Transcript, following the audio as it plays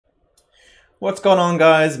What's going on,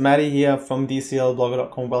 guys? Matty here from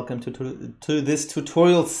dclblogger.com. Welcome to this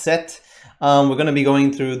tutorial set. We're going to be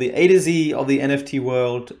going through the A to Z of the NFT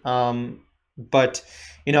world, but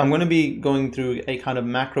I'm going to be going through a kind of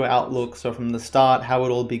macro outlook, so from the start, how it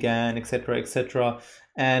all began, etc., etc.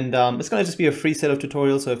 And it's going to just be a free set of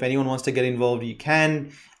tutorials, so if anyone wants to get involved, you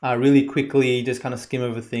can really quickly just kind of skim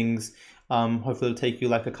over things. Hopefully it'll take you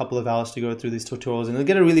like a couple of hours to go through these tutorials, and you'll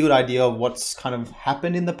get a really good idea of what's kind of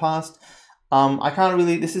happened in the past.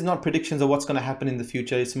 This is not predictions of what's going to happen in the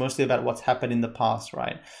future. It's mostly about what's happened in the past,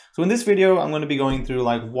 right? So in this video, I'm going to be going through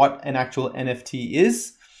like what an actual NFT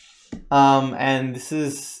is. And this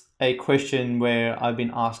is a question where I've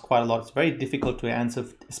been asked quite a lot. It's very difficult to answer,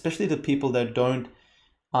 especially to people that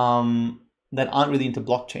aren't really into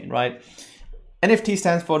blockchain, right? NFT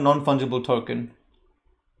stands for non-fungible token.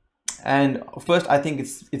 And first, I think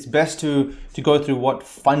it's best to go through what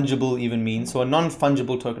fungible even means. So a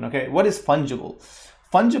non-fungible token, okay? What is fungible?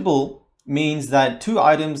 Fungible means that two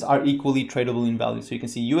items are equally tradable in value. So you can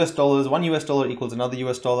see US dollars, one US dollar equals another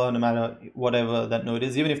US dollar, no matter whatever that note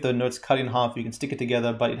is. Even if the note's cut in half, you can stick it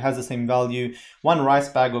together, but it has the same value. One rice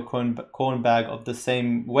bag or corn bag of the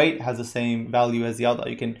same weight has the same value as the other.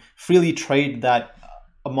 You can freely trade that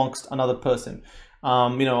amongst another person.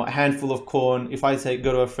 A handful of corn, if I say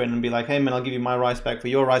go to a friend and be like, hey man, I'll give you my rice bag for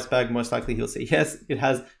your rice bag, most likely he'll say yes. It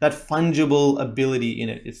has that fungible ability in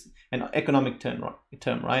it. It's an economic term,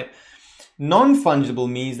 right? Non-fungible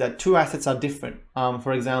means that two assets are different.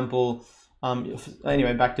 For example,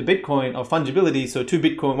 anyway, back to Bitcoin or fungibility. So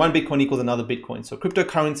one Bitcoin equals another Bitcoin. So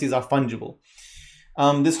cryptocurrencies are fungible.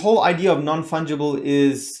 This whole idea of non-fungible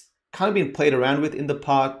is kind of being played around with in the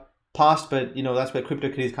past, but that's where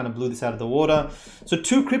CryptoKitties kind of blew this out of the water. So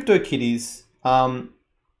two CryptoKitties,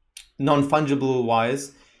 non-fungible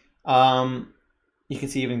wise, you can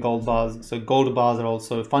see even gold bars. So gold bars are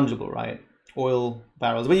also fungible, right? Oil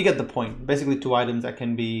barrels, but you get the point. Basically two items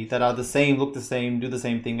that are the same, look the same, do the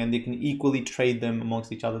same thing, and they can equally trade them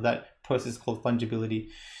amongst each other. That process is called fungibility.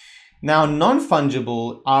 Now,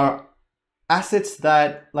 non-fungible are assets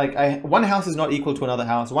that one house is not equal to another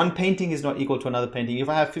house. One painting is not equal to another painting. If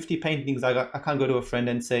I have 50 paintings, I can't go to a friend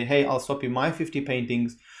and say, hey, I'll swap you my 50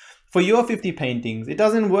 paintings for your 50 paintings. It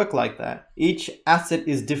doesn't work like that. Each asset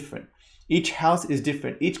is different. Each house is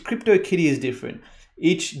different. Each CryptoKitty is different.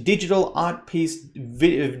 Each digital art piece,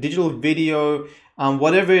 digital video,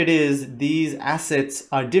 whatever it is, these assets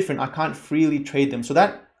are different. I can't freely trade them. So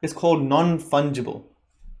that is called non-fungible.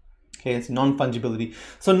 Okay, it's non-fungibility.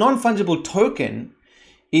 So non-fungible token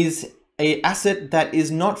is a asset that is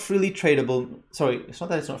not freely tradable. Sorry, it's not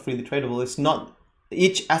that it's not freely tradable. It's not,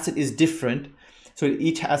 each asset is different. So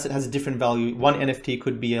each asset has a different value. One NFT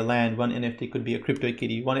could be a land, one NFT could be a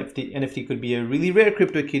CryptoKitty, one NFT could be a really rare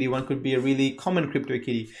CryptoKitty, one could be a really common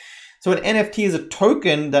CryptoKitty. So an NFT is a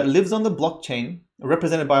token that lives on the blockchain,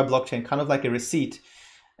 represented by a blockchain, kind of like a receipt.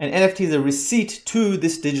 An NFT is a receipt to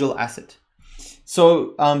this digital asset.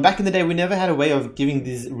 So back in the day, we never had a way of giving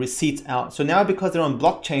these receipts out. So now, because they're on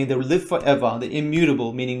blockchain, they live forever. They're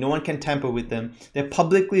immutable, meaning no one can tamper with them. They're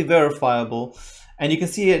publicly verifiable. And you can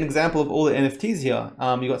see an example of all the NFTs here.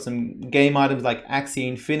 You got some game items like Axie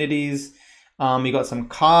Infinities. You got some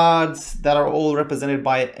cards that are all represented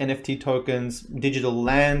by NFT tokens. Digital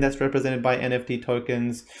land that's represented by NFT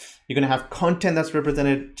tokens. You're going to have content that's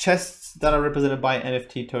represented, chests that are represented by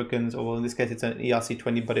NFT tokens, or in this case, it's an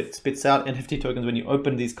ERC20, but it spits out NFT tokens when you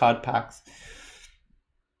open these card packs.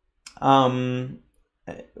 And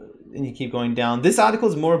you keep going down. This article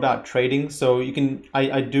is more about trading, so you can,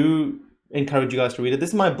 I do encourage you guys to read it.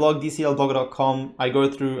 This is my blog, dclblogger.com. I go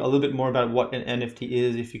through a little bit more about what an NFT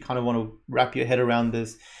is, if you kind of want to wrap your head around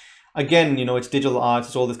this. Again, it's digital art,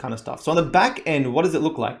 it's all this kind of stuff. So on the back end, what does it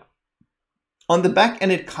look like? On the back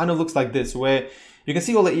end, it kind of looks like this, where you can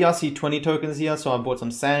see all the ERC20 tokens here. So I bought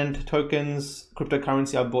some sand tokens,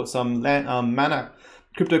 cryptocurrency. I bought some mana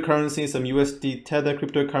cryptocurrency, some USD Tether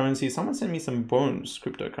cryptocurrency. Someone sent me some bones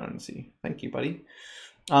cryptocurrency. Thank you, buddy.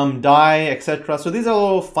 DAI, etc. So these are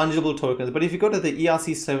all fungible tokens. But if you go to the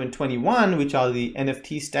ERC721, which are the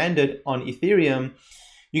NFT standard on Ethereum,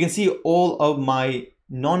 you can see all of my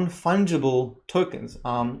non-fungible tokens.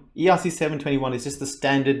 ERC721 is just the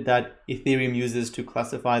standard that Ethereum uses to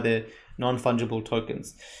classify their non-fungible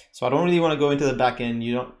tokens. So I don't really want to go into the back end.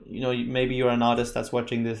 Maybe you're an artist that's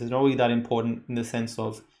watching this. It's not really that important in the sense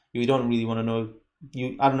of you don't really want to know.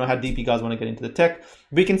 I don't know how deep you guys want to get into the tech.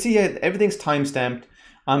 But you can see here everything's time-stamped.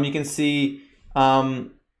 You can see,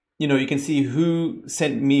 you can see who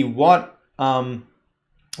sent me what.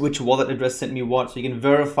 which wallet address sent me what. So you can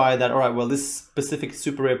verify that, all right, well, this specific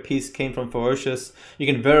super rare piece came from Ferocious. You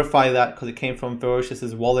can verify that because it came from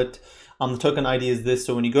Ferocious's wallet. The token ID is this.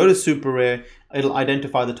 So when you go to super rare, it'll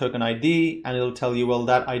identify the token ID and it'll tell you, well,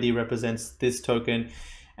 that ID represents this token.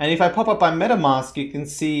 And if I pop up my MetaMask, you can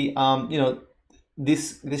see, you know,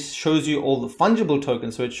 this shows you all the fungible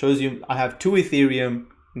tokens. So it shows you I have 2 Ethereum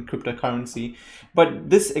in cryptocurrency, but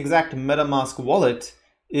this exact MetaMask wallet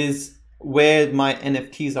is where my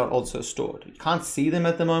NFTs are also stored. You can't see them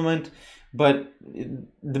at the moment, but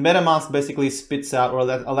the MetaMask basically spits out, or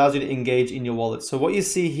that allows you to engage in your wallet. So what you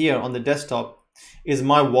see here on the desktop is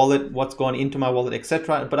my wallet, what's gone into my wallet,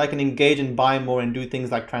 etc. But I can engage and buy more and do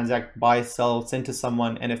things like transact, buy, sell, send to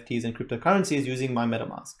someone NFTs and cryptocurrencies using my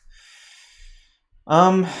MetaMask.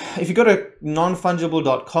 If you go to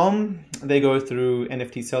nonfungible.com, they go through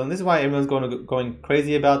NFT sale, and this is why everyone's going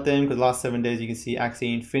crazy about them, because the last 7 days you can see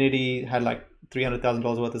Axie Infinity had like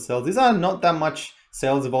 $300,000 worth of sales. These are not that much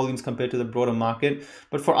sales volumes compared to the broader market,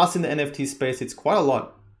 but for us in the NFT space, it's quite a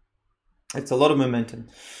lot. It's a lot of momentum.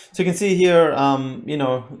 So you can see here, you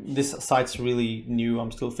know, this site's really new.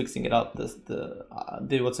 I'm still fixing it up.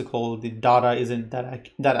 The what's it called? The data isn't that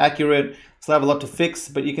accurate. So I have a lot to fix,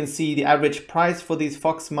 but you can see the average price for these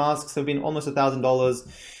Fox masks have been almost $1,000.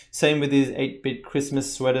 Same with these 8-bit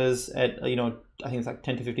Christmas sweaters at, you know, I think it's like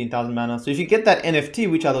 10 to 15,000 mana. So if you get that NFT,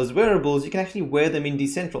 which are those wearables, you can actually wear them in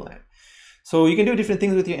Decentraland. So you can do different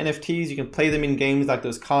things with your NFTs. You can play them in games like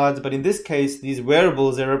those cards, but in this case, these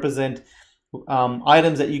wearables, they represent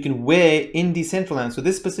items that you can wear in Decentraland. So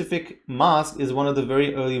this specific mask is one of the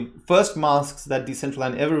very early first masks that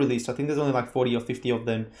Decentraland ever released. I think there's only like 40 or 50 of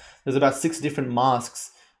them. There's about 6 different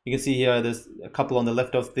masks. You can see here, there's a couple on the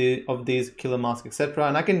left of these killer masks, etc.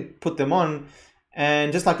 And I can put them on,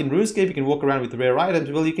 and just like in RuneScape, you can walk around with rare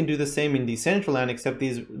items. Well, you can do the same in Decentraland, except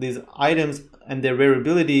these items and their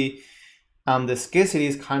rarability, the scarcity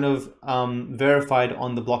is kind of verified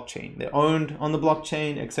on the blockchain. They're owned on the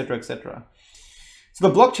blockchain, etc., etc. So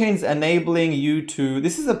the blockchain is enabling you to,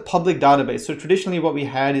 this is a public database. So traditionally what we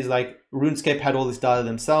had is like RuneScape had all this data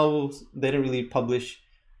themselves. They didn't really publish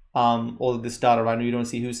all of this data, right? You don't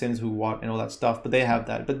see who sends who what and all that stuff, but they have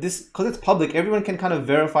that. But this, because it's public, everyone can kind of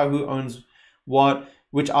verify who owns what,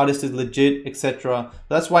 which artist is legit, etc.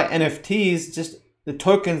 That's why NFTs, just the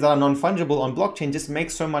tokens that are non-fungible on blockchain, just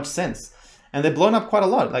make so much sense. And they're blown up quite a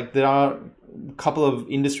lot. Like there are a couple of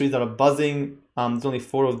industries that are buzzing. There's only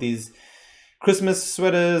 4 of these Christmas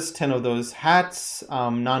sweaters, 10 of those hats,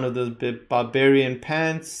 9 of those barbarian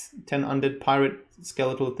pants, 10 undead pirate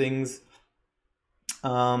skeletal things.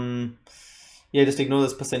 Yeah, just ignore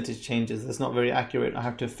those percentage changes. That's not very accurate. I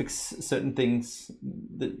have to fix certain things.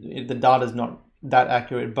 The data is not that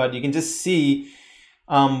accurate, but you can just see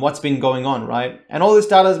what's been going on, right? And all this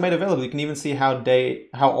data is made available. You can even see how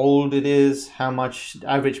old it is, how much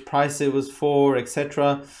average price it was for,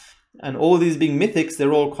 etc. And all of these being mythics,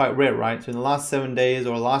 they're all quite rare, right? So in the last 7 days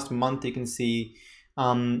or last month, you can see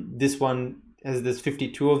this one there's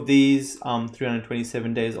 52 of these,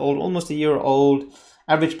 327 days old, almost a year old.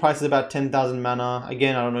 Average price is about 10,000 mana.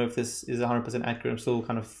 Again, I don't know if this is 100% accurate. I'm still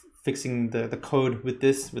kind of fixing the code with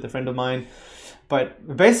this with a friend of mine.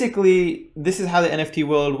 But basically, this is how the NFT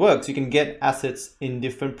world works. You can get assets in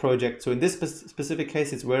different projects. So in this specific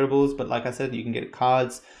case, it's wearables, but like I said, you can get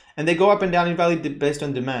cards, and they go up and down in value based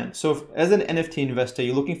on demand. So as an NFT investor,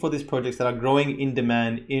 you're looking for these projects that are growing in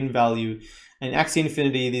demand, in value. And Axie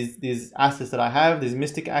Infinity, these assets that I have, these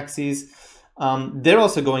Mystic Axies, they're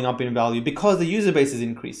also going up in value because the user base is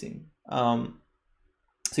increasing. So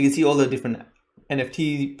you can see all the different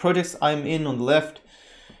NFT projects I'm in on the left.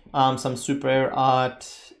 Some super rare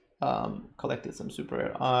art, collected some super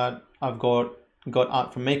rare art. I've got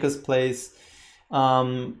art from Maker's Place.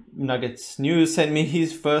 Nuggets News sent me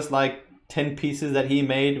his first like 10 pieces that he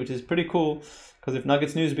made, which is pretty cool, because if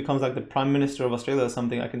Nuggets News becomes like the Prime Minister of Australia or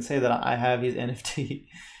something, I can say that I have his NFT.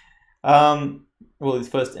 Well, his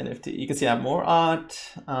first NFT. You can see I have more art.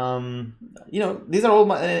 You know, these are all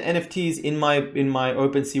my NFTs in my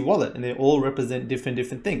OpenSea wallet, and they all represent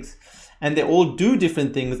different things. And they all do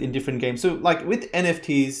different things in different games. So like with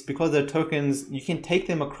NFTs, because they're tokens, you can take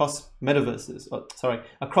them across metaverses,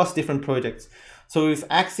 across different projects. So if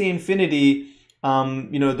Axie Infinity,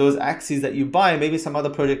 you know, those Axies that you buy, maybe some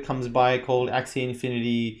other project comes by called Axie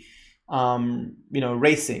Infinity, you know,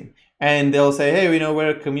 racing. And they'll say, hey, you know, we're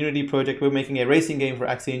a community project. We're making a racing game for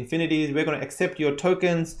Axie Infinity. We're going to accept your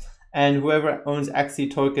tokens, and whoever owns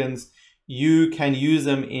Axie tokens, you can use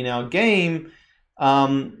them in our game.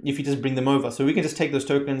 if you just bring them over. So we can just take those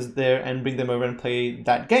tokens there and bring them over and play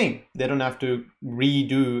that game. They don't have to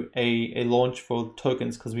redo a launch for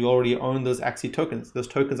tokens because we already own those Axie tokens. Those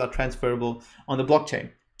tokens are transferable on the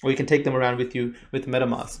blockchain, or you can take them around with you with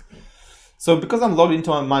MetaMask. So because I'm logged into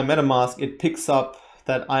my MetaMask, it picks up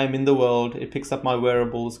that I'm in the world. It picks up my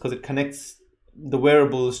wearables because it connects the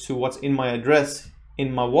wearables to what's in my address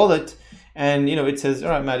in my wallet. And, you know, it says, all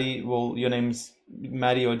right, Maddie, well, your name's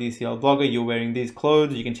Maddie or DCL Blogger. You're wearing these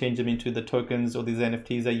clothes. You can change them into the tokens or these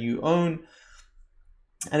NFTs that you own.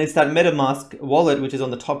 And it's that MetaMask wallet, which is on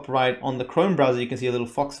the top right on the Chrome browser. You can see a little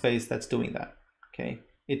fox face that's doing that. Okay.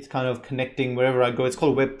 It's kind of connecting wherever I go. It's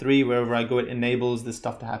called Web3. Wherever I go, it enables this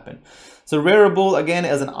stuff to happen. So Rarible, again,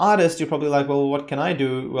 as an artist, you're probably like, well, what can I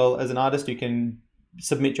do? Well, as an artist, you can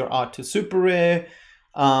submit your art to Super Rare.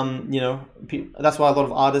 You know, that's why a lot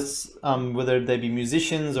of artists, whether they be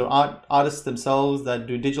musicians or artists themselves that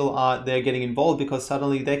do digital art, they're getting involved because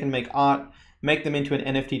suddenly they can make art, make them into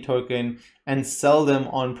an NFT token and sell them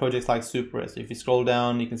on projects like Super Rare. So if you scroll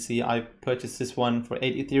down, you can see I purchased this one for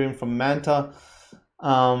 8 Ethereum from Manta.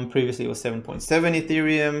 Previously it was 7.7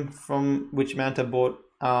 Ethereum from which Manta bought.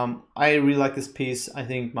 I really like this piece. I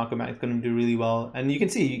think Marco Mac is going to do really well. And you can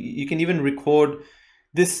see, you can even record,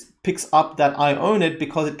 this picks up that I own it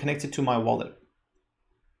because it connects it to my wallet.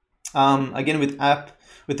 Again, with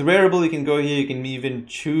the Rarible, you can go here, you can even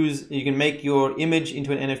choose, you can make your image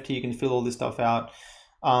into an NFT, you can fill all this stuff out.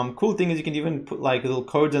 Cool thing is you can even put like little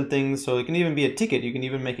codes and things. So it can even be a ticket. You can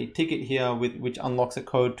even make a ticket here which unlocks a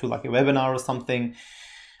code to like a webinar or something.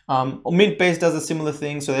 Mintbase does a similar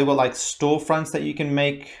thing. So they've got like storefronts that you can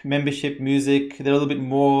make, membership, music. They're a little bit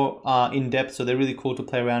more in depth. So they're really cool to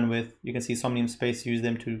play around with. You can see Somnium Space use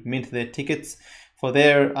them to mint their tickets for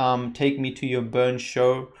their Take Me to Your Burn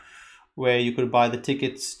show, where you could buy the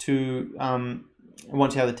tickets to,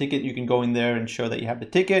 once you have the ticket, you can go in there and show that you have the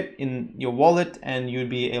ticket in your wallet and you'd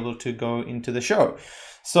be able to go into the show.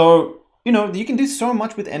 So, you know, you can do so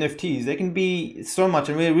much with NFTs. They can be so much,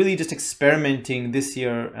 and we're really just experimenting this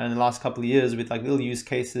year and the last couple of years with like little use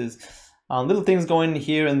cases, little things going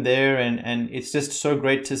here and there, and it's just so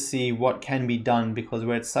great to see what can be done because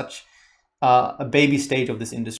we're at such a baby stage of this industry.